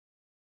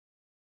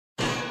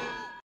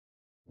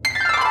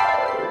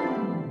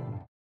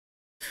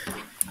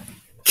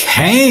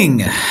Kang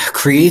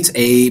creates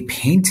a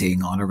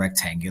painting on a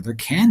rectangular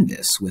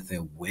canvas with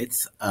a width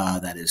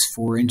that is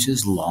 4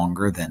 inches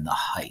longer than the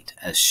height,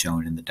 as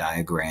shown in the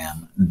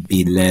diagram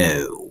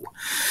below.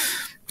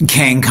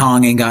 Kang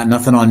Kong ain't got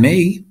nothing on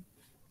me.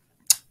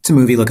 It's a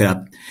movie, look it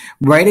up.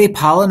 Write a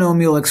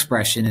polynomial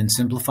expression in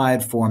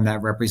simplified form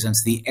that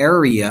represents the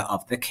area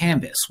of the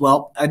canvas.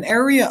 Well, an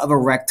area of a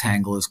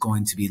rectangle is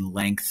going to be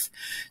length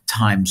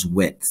times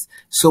width.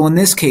 So in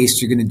this case,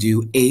 you're going to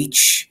do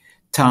h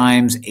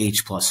times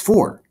h plus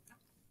 4.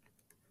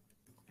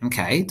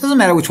 Okay, it doesn't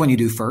matter which one you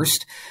do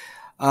first.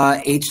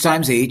 H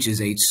times h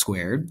is h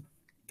squared.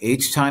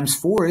 H times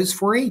 4 is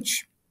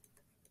 4h.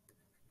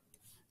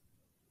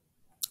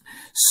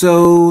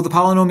 So the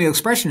polynomial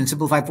expression in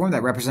simplified form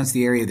that represents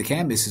the area of the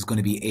canvas is going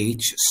to be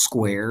h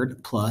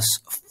squared plus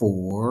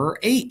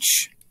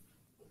 4h.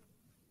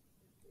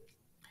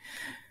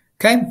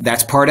 Okay,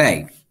 that's part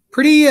A.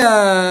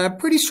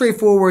 Pretty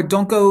straightforward.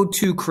 Don't go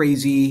too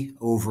crazy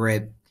over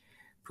it.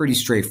 Pretty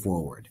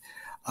straightforward.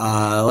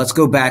 Let's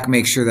go back and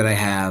make sure that I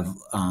have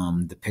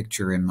the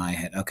picture in my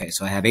head. Okay,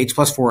 so I have h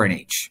plus 4 and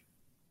h.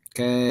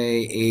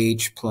 Okay,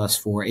 h plus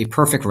 4, a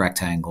perfect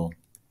rectangle.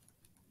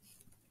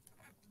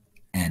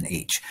 And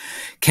h.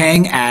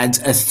 Kang adds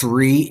a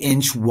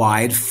 3-inch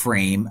wide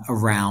frame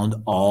around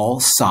all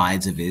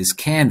sides of his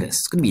canvas.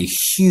 It's going to be a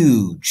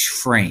huge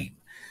frame,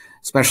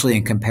 especially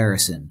in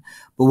comparison.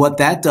 But what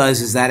that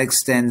does is that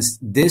extends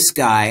this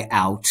guy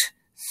out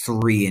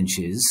 3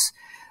 inches,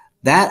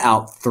 that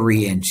out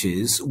 3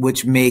 inches,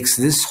 which makes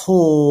this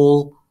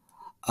whole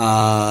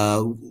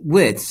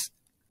width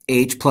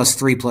h plus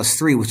 3,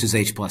 which is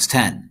h plus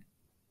 10.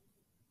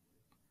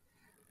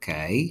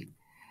 Okay.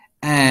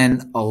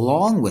 And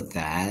along with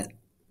that,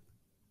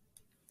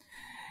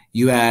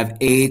 you have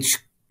h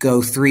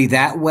go 3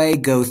 that way,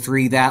 go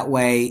 3 that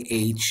way,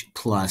 h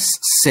plus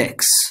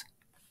 6.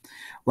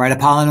 Write a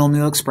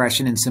polynomial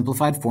expression in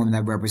simplified form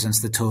that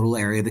represents the total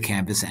area of the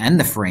canvas and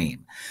the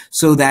frame.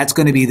 So that's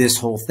going to be this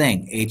whole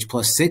thing, h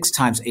plus 6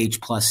 times h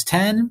plus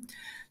 10.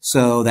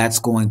 So that's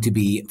going to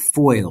be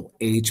FOIL,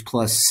 h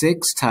plus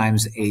 6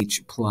 times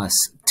h plus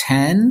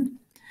 10.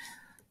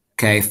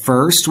 Okay,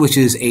 first, which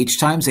is h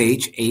times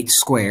h, h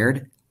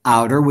squared.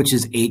 Outer, which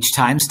is h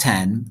times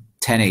 10,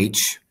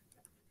 10h.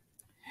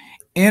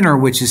 Inner,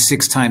 which is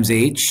 6 times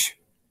h,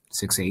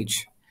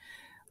 6h.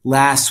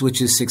 Last,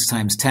 which is 6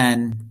 times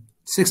 10,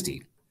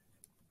 60.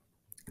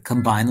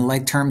 Combine the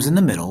like terms in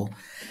the middle,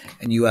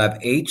 and you have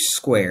h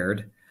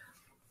squared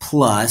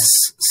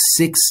plus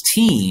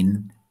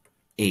 16h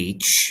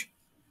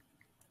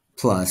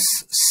plus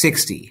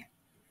 60.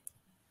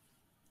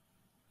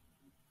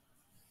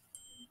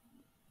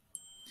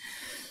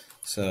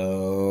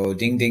 So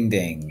ding, ding,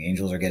 ding.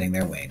 Angels are getting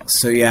their wings.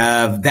 So you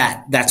have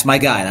that. That's my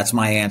guy. That's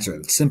my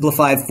answer.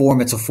 Simplified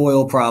form. It's a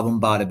FOIL problem.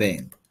 Bada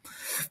bing.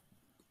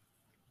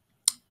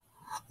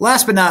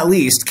 Last but not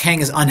least,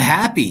 Kang is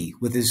unhappy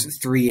with his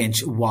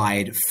 3-inch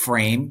wide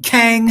frame.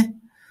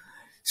 Kang!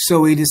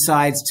 So he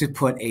decides to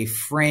put a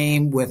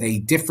frame with a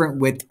different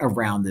width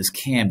around this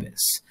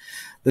canvas.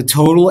 The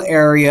total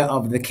area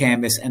of the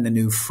canvas and the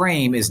new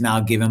frame is now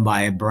given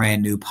by a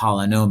brand new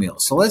polynomial.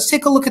 So let's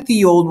take a look at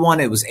the old one.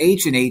 It was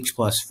h and h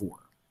plus 4. All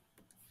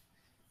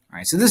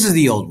right, so this is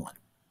the old one.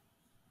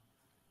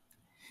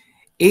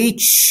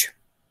 h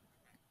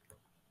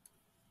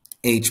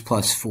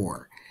plus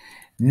 4.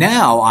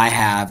 Now I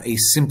have a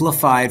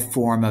simplified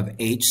form of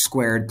h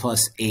squared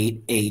plus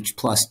 8h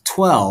plus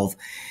 12.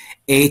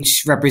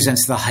 H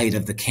represents the height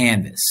of the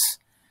canvas.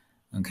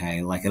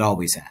 Okay, like it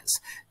always has.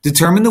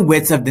 Determine the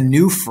width of the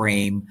new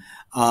frame.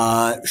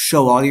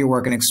 Show all your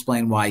work and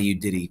explain why you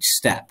did each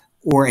step.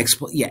 Or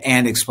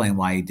explain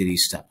why you did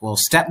each step. Well,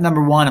 step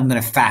number 1, I'm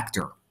going to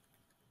factor.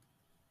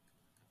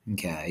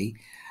 Okay,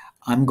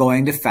 I'm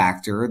going to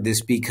factor.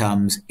 This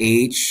becomes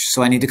h.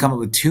 So I need to come up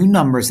with two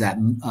numbers that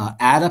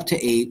add up to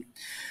 8,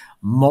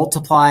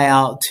 multiply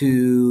out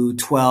to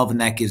 12, and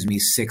that gives me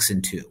 6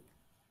 and 2.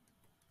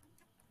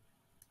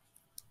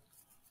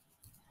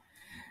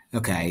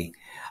 Okay.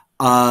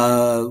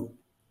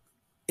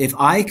 If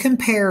I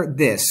compare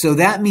this, so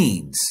that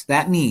means,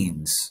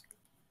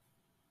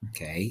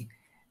 okay,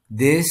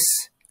 this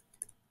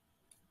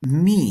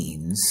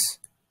means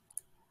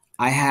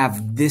I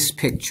have this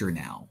picture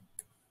now.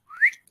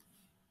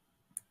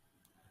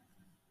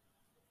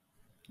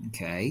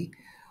 Okay,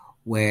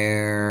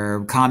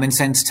 where common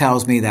sense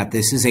tells me that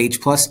this is h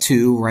plus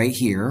 2 right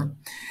here,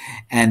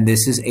 and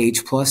this is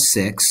h plus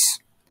 6.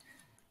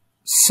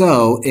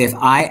 So if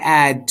I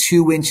add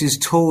 2 inches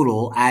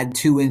total,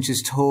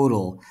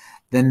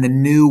 then the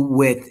new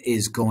width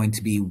is going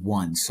to be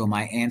 1. So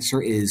my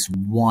answer is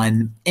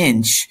 1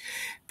 inch,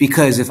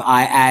 because if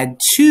I add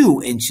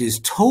 2 inches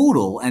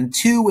total, and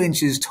 2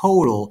 inches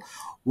total,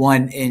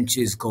 1 inch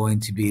is going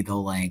to be the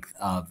length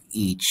of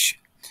each,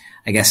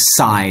 I guess,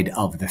 side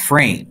of the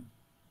frame.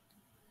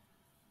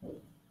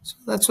 So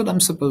that's what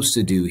I'm supposed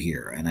to do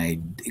here. And I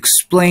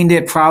explained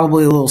it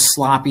probably a little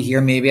sloppy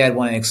here. Maybe I'd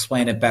want to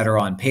explain it better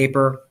on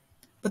paper.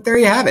 But there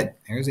you have it.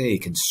 There's a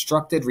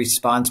constructed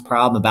response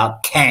problem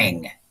about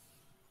Kang.